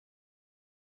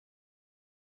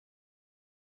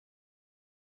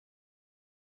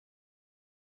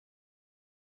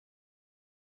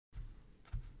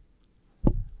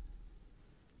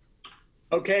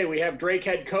Okay, we have Drake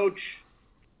head coach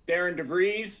Darren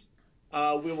DeVries.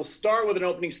 We will start with an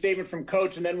opening statement from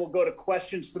Coach, and then we'll go to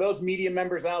questions. For those media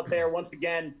members out there, once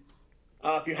again,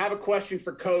 if you have a question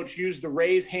for Coach, use the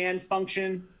raise hand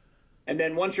function. And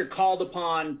then once you're called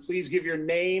upon, please give your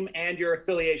name and your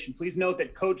affiliation. Please note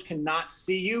that Coach cannot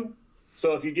see you.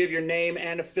 So if you give your name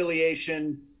and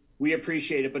affiliation, we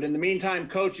appreciate it. But in the meantime,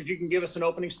 Coach, if you can give us an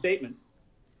opening statement.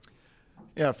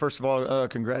 Yeah, first of all,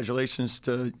 congratulations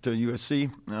to USC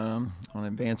on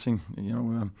advancing.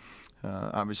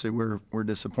 Obviously we're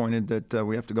disappointed that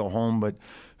we have to go home, but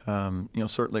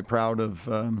certainly proud of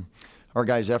our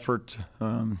guys' effort,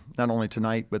 not only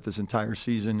tonight but this entire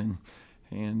season.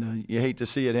 And you hate to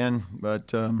see it end,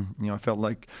 but I felt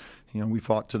like we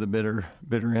fought to the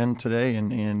bitter end today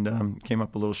and came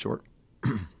up a little short.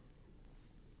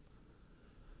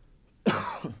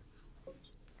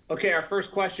 Okay, our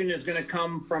first question is going to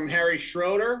come from Harry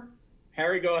Schroeder.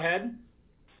 Harry, go ahead.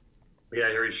 Yeah,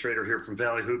 Harry Schroeder here from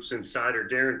Valley Hoops Insider.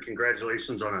 Darren,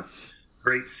 congratulations on a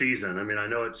great season. I mean, I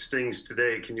know it stings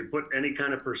today. Can you put any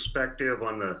kind of perspective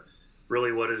on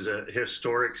what is a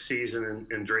historic season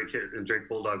in Drake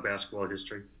Bulldog basketball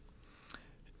history?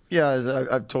 Yeah, as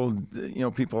I've told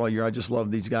people all year, I just love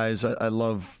these guys. I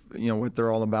love what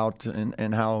they're all about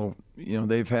and how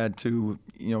they've had to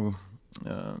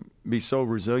be so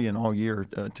resilient all year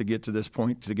to get to this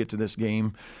point, to get to this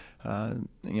game.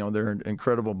 They're an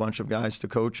incredible bunch of guys to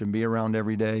coach and be around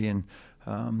every day, and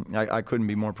I couldn't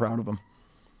be more proud of them.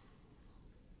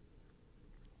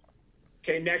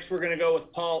 Okay, next we're going to go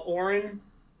with Paul Oren.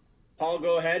 Paul,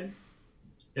 go ahead.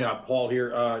 Yeah, Paul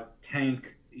here.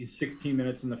 Tank, he's 16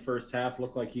 minutes in the first half.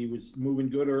 Looked like he was moving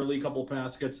good early, a couple of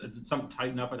baskets. Did something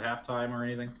tighten up at halftime or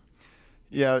anything?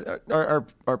 Yeah,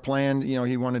 our plan,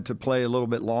 he wanted to play a little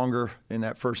bit longer in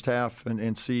that first half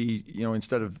and see,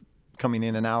 instead of coming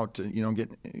in and out,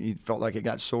 he felt like it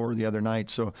got sore the other night.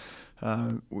 So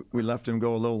we left him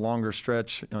go a little longer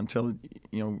stretch until,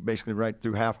 basically right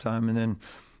through halftime. And then,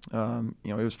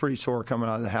 it was pretty sore coming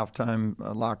out of the halftime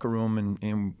locker room,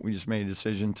 and we just made a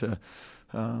decision to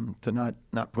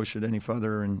not push it any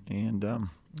further. And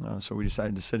so we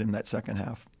decided to sit him that second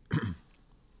half.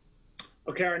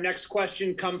 Okay, our next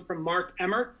question comes from Mark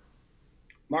Emmert.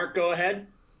 Mark, go ahead.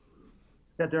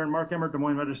 Yeah, Darren, Mark Emmert, Des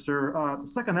Moines Register. The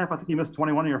second half, I think you missed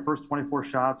 21 of your first 24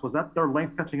 shots. Was that their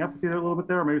length catching up with you there a little bit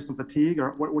there, or maybe some fatigue, or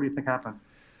what do you think happened?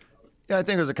 Yeah, I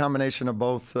think it was a combination of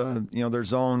both. Their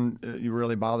zone, you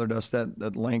really bothered us.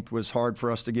 That length was hard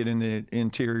for us to get in the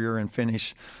interior and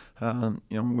finish.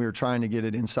 We were trying to get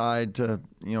it inside to,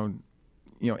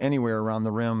 anywhere around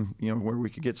the rim, where we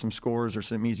could get some scores or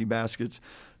some easy baskets.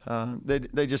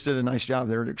 They just did a nice job.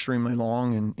 They were extremely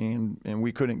long, and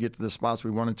we couldn't get to the spots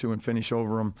we wanted to and finish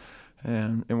over them,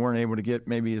 and weren't able to get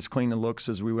maybe as clean a looks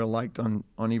as we would have liked on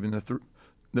even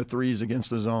the threes against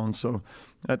the zone. So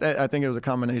I think it was a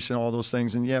combination of all those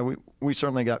things. And yeah, we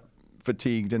certainly got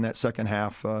fatigued in that second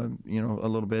half, a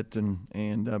little bit.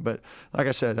 But like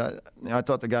I said, I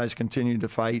thought the guys continued to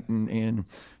fight, and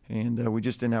we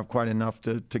just didn't have quite enough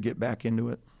to get back into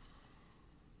it.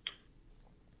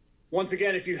 Once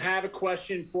again, if you have a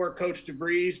question for Coach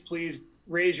DeVries, please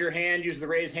raise your hand, use the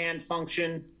raise hand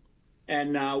function,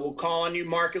 and we'll call on you.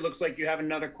 Mark, it looks like you have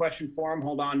another question for him.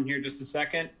 Hold on here just a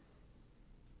second.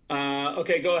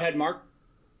 Okay, go ahead, Mark.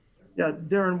 Yeah,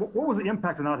 Darren, what was the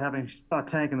impact of not having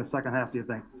Tank in the second half, do you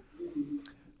think?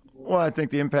 Well, I think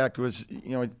the impact was,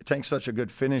 Tank's such a good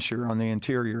finisher on the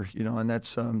interior, and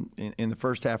that's in the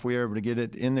first half we were able to get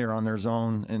it in there on their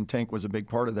zone, and Tank was a big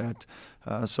part of that.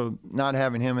 So not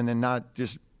having him, and then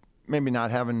maybe not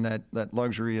having that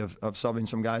luxury of subbing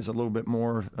some guys a little bit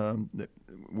more,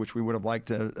 which we would have liked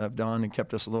to have done and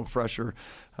kept us a little fresher.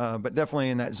 But definitely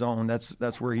in that zone,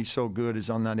 that's where he's so good, is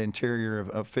on that interior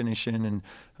of finishing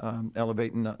and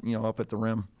elevating, up at the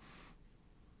rim.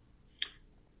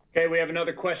 Okay, we have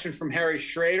another question from Harry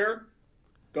Schrader.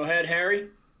 Go ahead, Harry.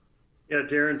 Yeah,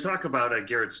 Darren, talk about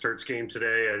Garrett Sturt's game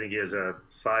today. I think he has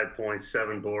 5 points,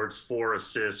 7 boards, 4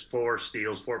 assists, 4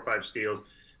 steals, 4 or 5 steals.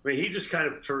 I mean, he just kind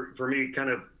of, for me, kind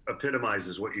of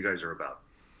epitomizes what you guys are about.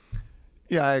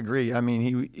 Yeah, I agree. I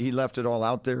mean, he left it all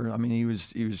out there. I mean, he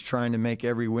was trying to make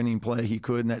every winning play he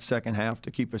could in that second half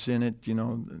to keep us in it.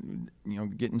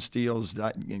 Getting steals,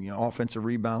 offensive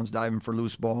rebounds, diving for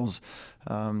loose balls.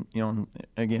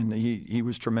 Again, he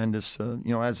was tremendous.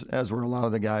 As were a lot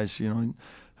of the guys. You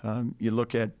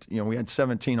look at, we had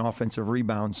 17 offensive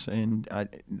rebounds, and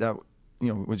that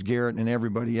was Garrett and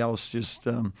everybody else just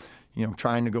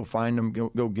trying to go find them,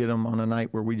 go get them on a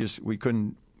night where we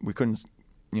couldn't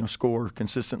score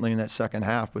consistently in that second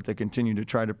half, but they continue to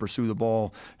try to pursue the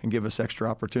ball and give us extra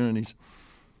opportunities.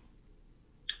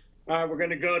 All right, we're going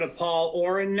to go to Paul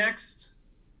Oren next.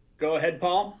 Go ahead,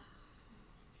 Paul.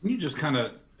 Can you just kind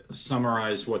of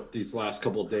summarize what these last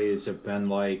couple of days have been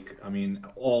like? I mean,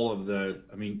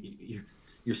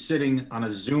 you're sitting on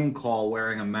a Zoom call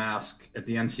wearing a mask at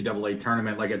the NCAA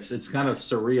tournament. Like it's kind of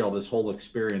surreal, this whole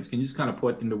experience. Can you just kind of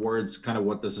put into words kind of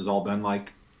what this has all been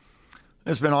like?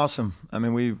 It's been awesome. I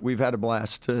mean, we've had a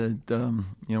blast.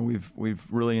 We've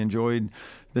really enjoyed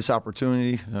this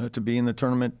opportunity to be in the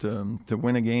tournament, to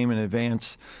win a game in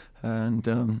advance,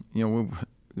 and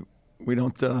we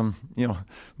don't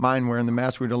mind wearing the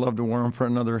mask. We'd have loved to wear them for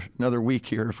another week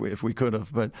here if we could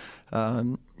have. But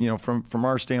from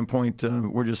our standpoint,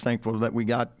 we're just thankful that we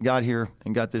got here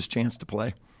and got this chance to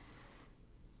play.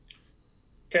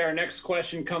 Okay, our next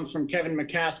question comes from Kevin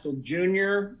McCaskill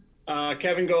Jr.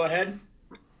 Kevin, go ahead.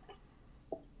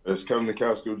 It's Kevin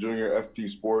McCaskill Jr., FP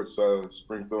Sports,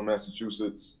 Springfield,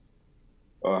 Massachusetts.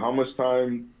 How much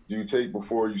time do you take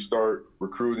before you start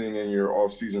recruiting in your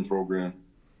off-season program?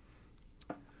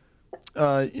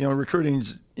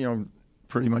 Recruiting's,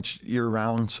 pretty much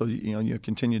year-round, so, you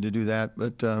continue to do that.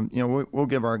 But, we'll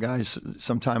give our guys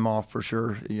some time off for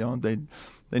sure.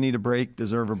 They need a break,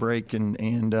 deserve a break,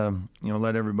 and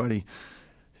let everybody,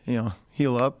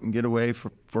 heal up and get away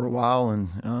for a while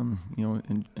and,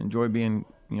 enjoy being,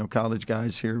 college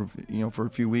guys here, for a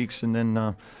few weeks. And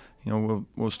then,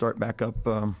 we'll start back up,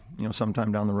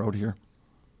 sometime down the road here.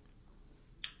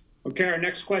 Okay, our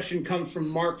next question comes from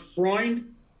Mark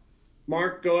Freund.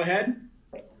 Mark, go ahead.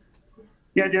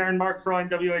 Yeah, Darren, Mark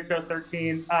Freund, WHO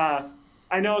 13.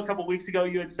 I know a couple weeks ago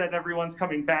you had said everyone's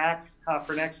coming back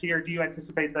for next year. Do you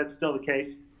anticipate that's still the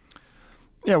case?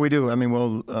 Yeah, we do. I mean,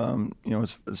 we'll,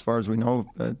 as far as we know,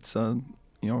 that's,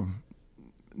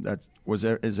 that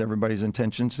is everybody's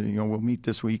intention. So, we'll meet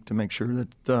this week to make sure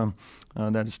that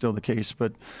that is still the case.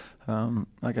 But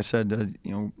like I said,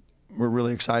 we're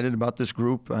really excited about this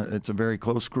group. It's a very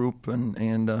close group,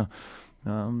 and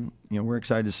we're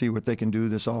excited to see what they can do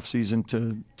this off season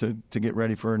to get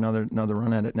ready for another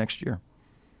run at it next year.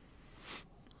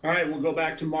 All right, we'll go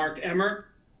back to Mark Emmert.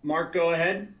 Mark, go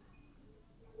ahead.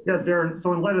 Yeah, Darren,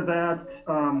 so in light of that,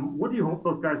 what do you hope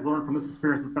those guys learn from this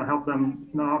experience that's going to help them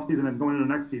in the offseason and going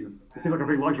into next season? It seems like a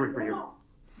big luxury for you.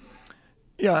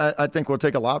 Yeah, I think we'll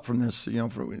take a lot from this,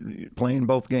 for playing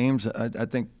both games. I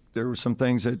think there were some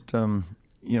things that,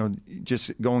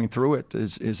 just going through it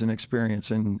is an experience.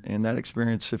 And that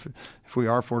experience, if we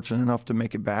are fortunate enough to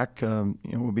make it back,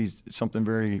 will be something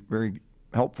very, very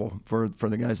helpful for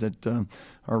the guys that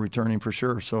are returning for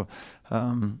sure. So,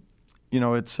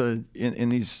 it's in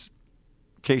these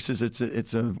cases,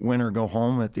 it's a win or go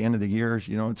home at the end of the year.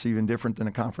 It's even different than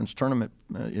a conference tournament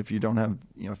if you don't have,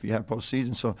 if you have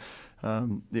postseason. So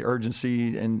the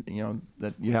urgency and,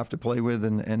 that you have to play with.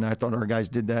 And I thought our guys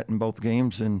did that in both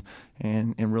games and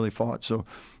really fought. So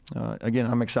again,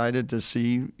 I'm excited to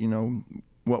see,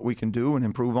 what we can do and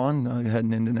improve on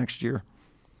heading into next year.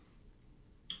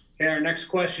 Okay, our next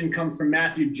question comes from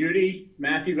Matthew Judy.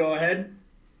 Matthew, go ahead.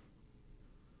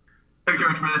 Hey,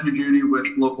 Coach, Matthew Judy with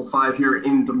Local 5 here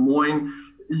in Des Moines.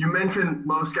 You mentioned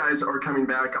most guys are coming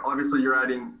back. Obviously, you're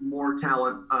adding more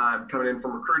talent coming in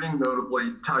from recruiting,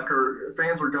 notably Tucker.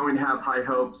 Fans are going to have high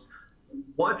hopes.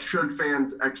 What should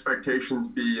fans' expectations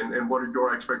be, and what are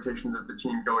your expectations of the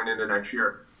team going into next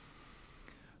year?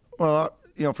 Well,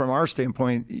 from our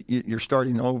standpoint, you're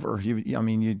starting over.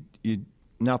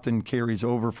 Nothing carries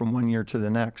over from one year to the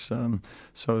next.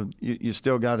 So you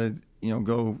still got to,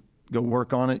 go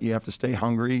work on it. You have to stay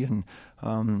hungry and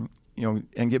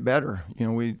and get better.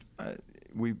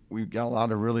 We've got a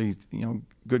lot of really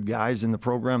good guys in the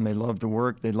program. They love to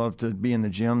work. They love to be in the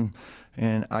gym,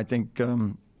 and I think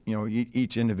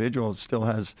each individual still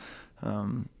has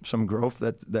some growth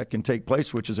that can take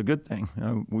place, which is a good thing.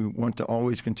 We want to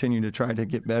always continue to try to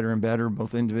get better and better,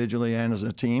 both individually and as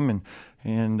a team.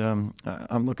 And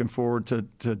I'm looking forward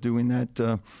to doing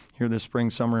that here this spring,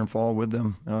 summer, and fall with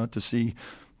them to see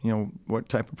what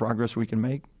type of progress we can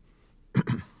make.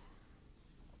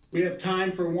 We have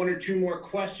time for one or two more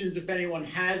questions if anyone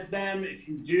has them. If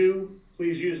you do,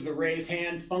 please use the raise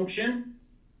hand function.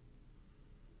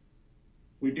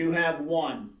 We do have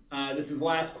one. This is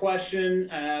last question.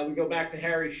 We go back to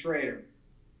Harry Schrader.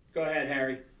 Go ahead,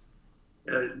 Harry.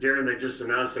 Darren, they just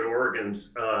announced that Oregon's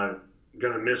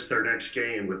going to miss their next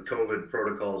game with COVID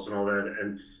protocols and all that.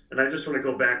 And I just want to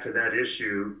go back to that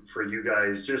issue for you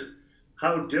guys. Just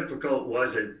how difficult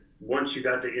was it once you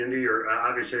got to Indy? Or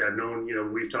obviously I've known,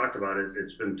 we've talked about it.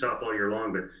 It's been tough all year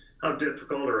long, but how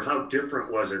difficult or how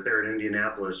different was it there in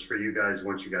Indianapolis for you guys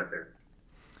once you got there?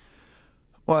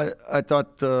 Well, I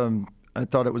thought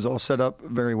it was all set up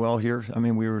very well here. I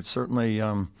mean, we were certainly,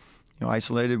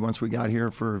 isolated once we got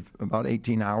here for about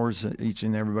 18 hours, each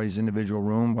in everybody's individual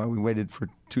room, while we waited for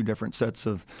 2 different sets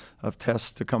of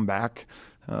tests to come back.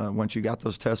 Once you got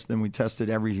those tests, then we tested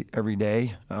every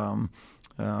day,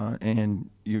 and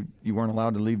you weren't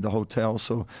allowed to leave the hotel.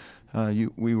 So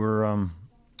we were,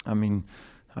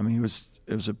 it was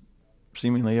a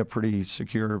seemingly a pretty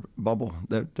secure bubble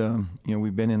that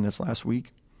we've been in this last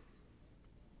week.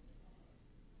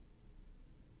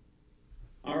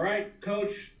 All right,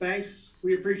 Coach, thanks.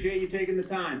 We appreciate you taking the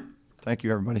time. Thank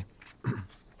you, everybody. All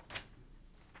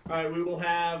right, we will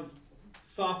have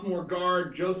sophomore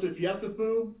guard Joseph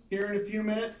Yesufu here in a few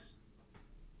minutes.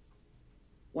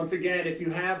 Once again, if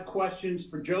you have questions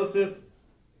for Joseph,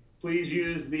 please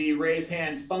use the raise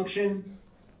hand function.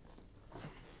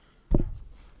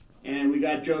 And we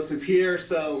got Joseph here.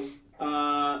 So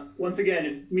once again,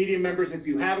 if media members, if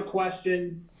you have a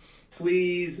question,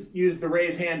 please use the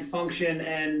raise hand function.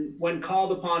 And when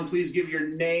called upon, please give your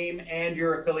name and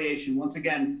your affiliation. Once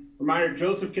again, reminder,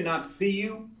 Joseph cannot see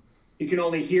you. He can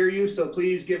only hear you. So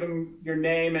please give him your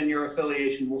name and your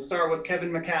affiliation. We'll start with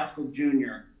Kevin McCaskill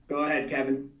Jr. Go ahead,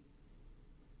 Kevin.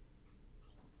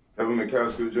 Kevin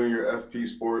McCaskill Jr., FP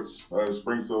Sports,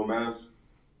 Springfield, Mass.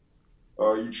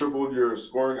 You tripled your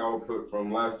scoring output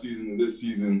from last season to this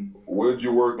season. What did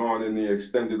you work on in the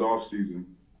extended off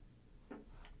season?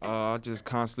 I just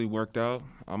constantly worked out.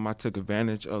 I took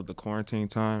advantage of the quarantine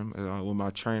time with my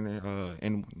trainer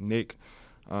and Nick.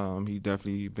 He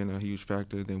definitely been a huge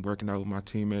factor. Then working out with my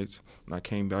teammates when I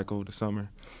came back over the summer.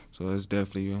 So it's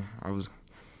definitely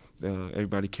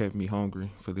everybody kept me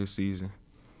hungry for this season.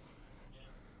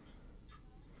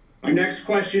 Our next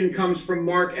question comes from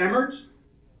Mark Emmert.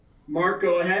 Mark,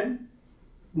 go ahead.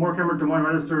 Mark Emmert, Des Moines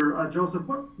Register. Joseph,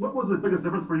 what was the biggest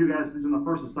difference for you guys between the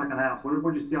first and second half?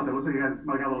 What did you see out there? Looks like you guys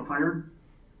might have got a little tired.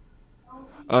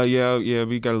 Yeah,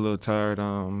 we got a little tired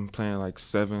playing like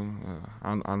 7.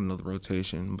 I don't know the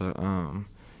rotation, but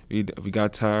we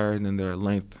got tired, and then their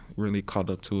length really caught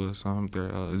up to us,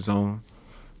 their zone.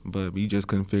 But we just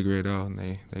couldn't figure it out, and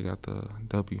they got the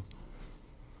W.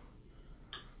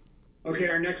 Okay,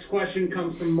 our next question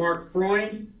comes from Mark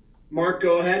Freund. Mark,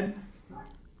 go ahead.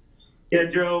 Yeah,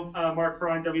 Joe, Mark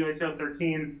Freund, WHO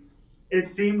 13. It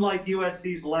seemed like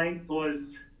USC's length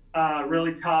was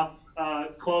really tough.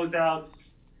 Closeouts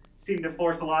seemed to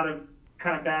force a lot of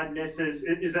kind of bad misses.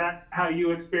 Is that how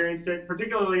you experienced it,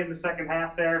 particularly in the second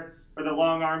half there, where the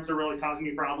long arms are really causing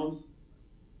you problems?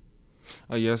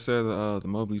 Yes, sir. The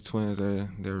Mobley twins,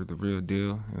 they're the real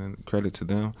deal, and credit to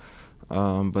them.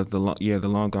 But the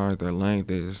long arms, their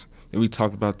length is. And we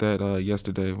talked about that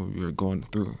yesterday when we were going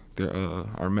through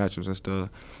our matchups and stuff.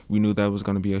 We knew that was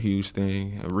going to be a huge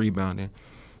thing, rebounding.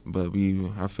 But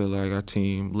I feel like our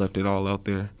team left it all out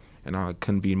there, and I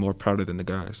couldn't be more prouder than the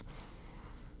guys.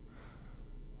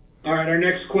 All right, our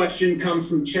next question comes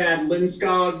from Chad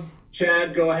Lindskog.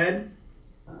 Chad, go ahead.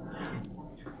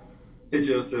 Hey,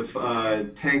 Joseph.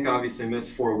 Tank obviously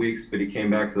missed 4 weeks, but he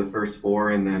came back for the first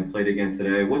 4 and then played again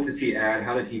today. What does he add?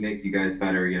 How did he make you guys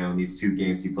better, in these 2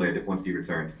 games he played once he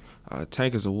returned?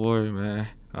 Tank is a warrior, man.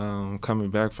 Coming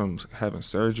back from having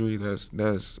surgery,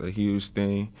 that's a huge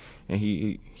thing, and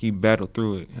he battled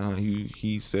through it.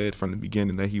 He said from the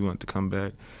beginning that he wanted to come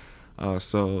back.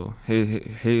 So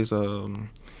he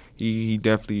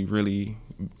definitely really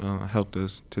helped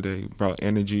us today. Brought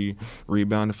energy,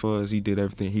 rebounded for us. He did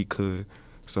everything he could.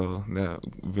 So that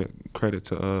credit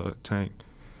to Tank.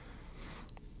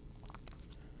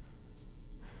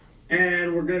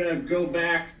 And we're gonna go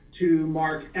back to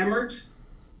Mark Emmert.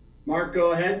 Mark,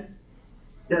 go ahead.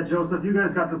 Yeah, Joseph, you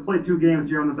guys got to play 2 games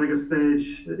here on the biggest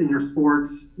stage in your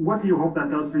sports. What do you hope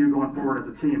that does for you going forward as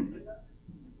a team?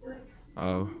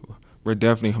 We're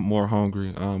definitely more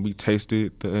hungry. We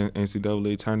tasted the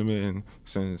NCAA tournament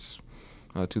since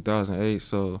 2008,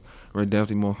 so we're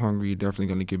definitely more hungry. Definitely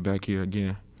going to get back here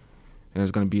again, and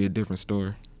it's going to be a different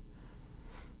story.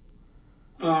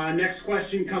 Next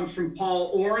question comes from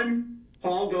Paul Oren.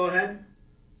 Paul, go ahead.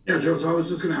 Yeah, Joe, so I was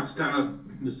just going to ask kind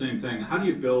of the same thing. How do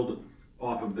you build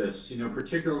off of this?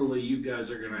 Particularly you guys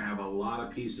are going to have a lot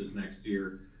of pieces next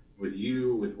year with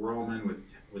you, with Roman,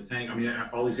 with Tank. I mean,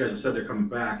 all these guys have said they're coming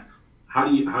back. How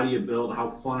do you build? How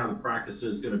fun are the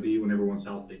practices going to be when everyone's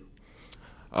healthy?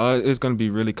 It's going to be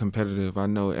really competitive. I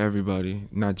know everybody,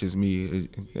 not just me.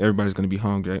 Everybody's going to be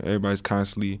hungry. Everybody's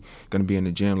constantly going to be in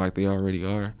the gym like they already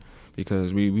are,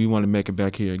 because we want to make it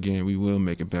back here again. We will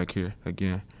make it back here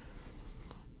again.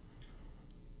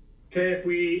 Okay,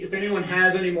 if anyone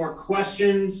has any more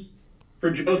questions for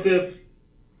Joseph,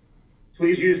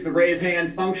 please use the raise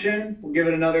hand function. We'll give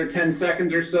it another 10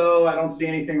 seconds or so. I don't see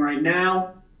anything right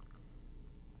now.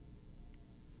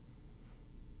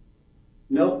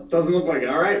 Doesn't look like it.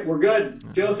 All right, we're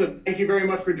good. Joseph, thank you very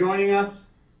much for joining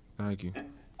us. Thank you.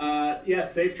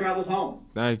 Safe travels home.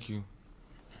 Thank you.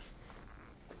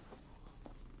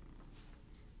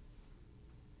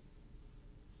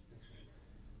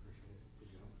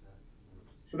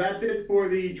 So that's it for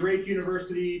the Drake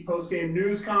University postgame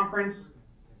news conference.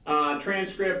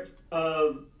 Transcript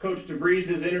of Coach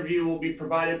DeVries' interview will be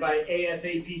provided by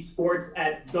ASAP Sports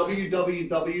at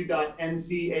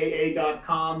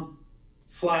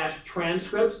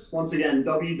www.ncaa.com/transcripts. Once again,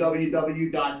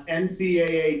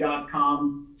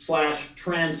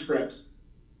 www.ncaa.com/transcripts.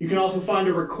 You can also find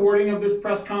a recording of this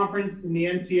press conference in the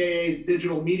NCAA's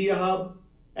digital media hub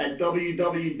at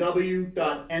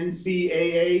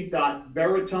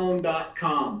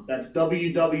www.ncaa.veritone.com. That's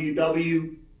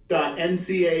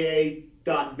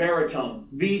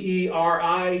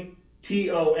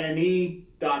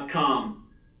www.ncaa.veritone.com.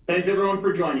 Thanks everyone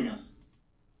for joining us.